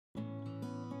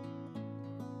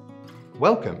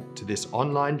Welcome to this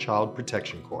online child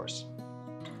protection course.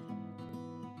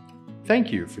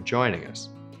 Thank you for joining us.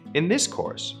 In this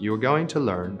course, you are going to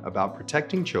learn about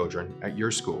protecting children at your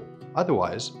school,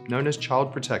 otherwise known as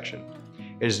child protection.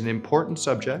 It is an important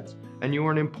subject, and you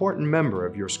are an important member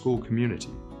of your school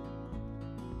community.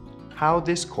 How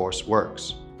this course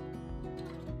works.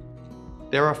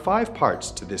 There are 5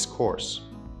 parts to this course.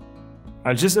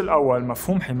 الجزء الأول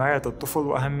مفهوم حماية الطفل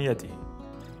وأهميته.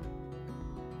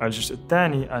 الجزء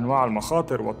الثاني أنواع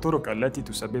المخاطر والطرق التي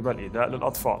تسبب الإيذاء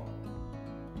للأطفال.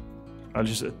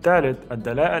 الجزء الثالث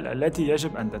الدلائل التي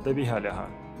يجب أن تنتبه لها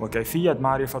وكيفية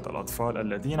معرفة الأطفال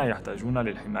الذين يحتاجون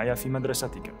للحماية في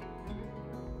مدرستك.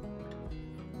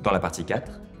 Dans la partie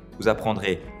 4, vous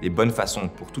apprendrez les bonnes façons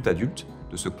pour tout adulte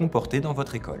de se comporter dans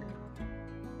votre école.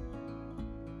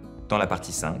 Dans la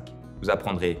partie 5, vous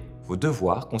apprendrez vos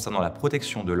devoirs concernant la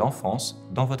protection de l'enfance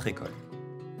dans votre école.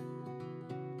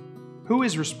 Who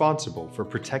is responsible for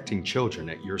protecting children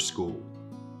at your school?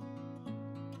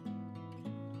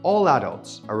 All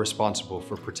adults are responsible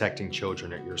for protecting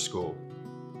children at your school.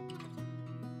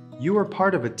 You are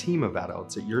part of a team of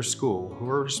adults at your school who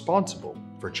are responsible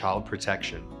for child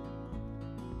protection.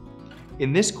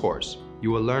 In this course,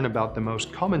 you will learn about the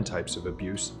most common types of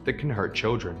abuse that can hurt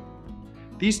children.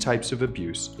 These types of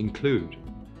abuse include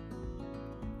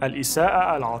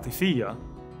الإساءة العاطفية،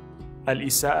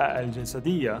 الإساءة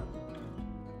الجسدية،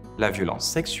 la violence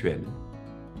sexuelle,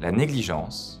 la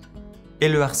négligence et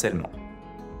le harcèlement.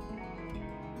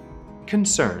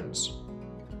 Concerns.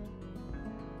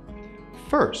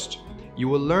 First, you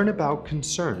will learn about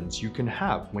concerns you can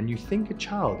have when you think a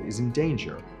child is in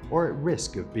danger or at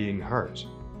risk of being hurt.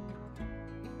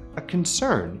 A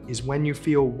concern is when you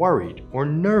feel worried or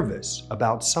nervous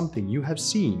about something you have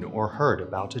seen or heard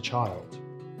about a child.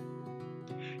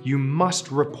 You must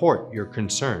report your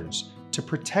concerns to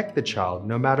protect the child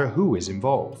no matter who is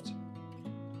involved.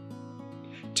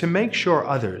 To make sure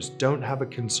others don't have a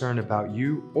concern about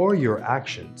you or your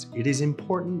actions, it is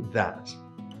important that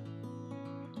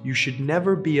you should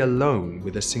never be alone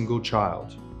with a single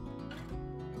child.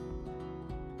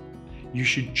 You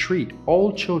should treat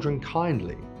all children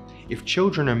kindly. If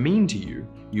children are mean to you,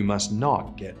 you must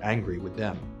not get angry with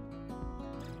them.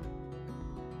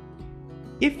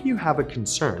 If you have a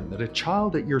concern that a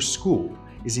child at your school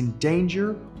is in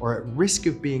danger or at risk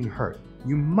of being hurt,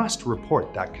 you must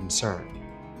report that concern.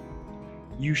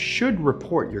 You should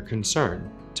report your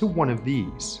concern to one of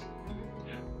these: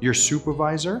 your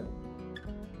supervisor,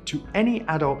 to any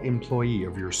adult employee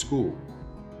of your school,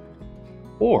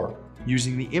 or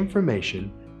using the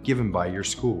information given by your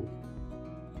school.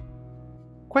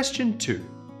 Question 2.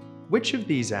 Which of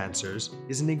these answers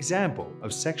is an example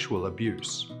of sexual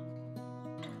abuse?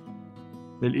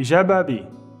 للإجابة B.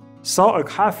 سائق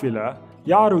حافلة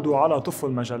يعرض على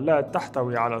طفل مجلات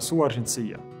تحتوي على صور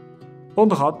جنسية.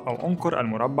 اضغط أو انقر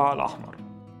المربع الأحمر.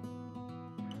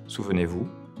 Souvenez-vous,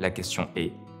 la question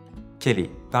est: quel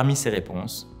est, parmi ces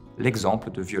réponses,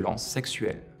 l'exemple de violence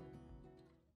sexuelle?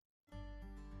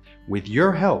 With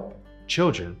your help,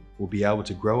 children will be able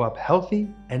to grow up healthy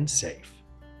and safe.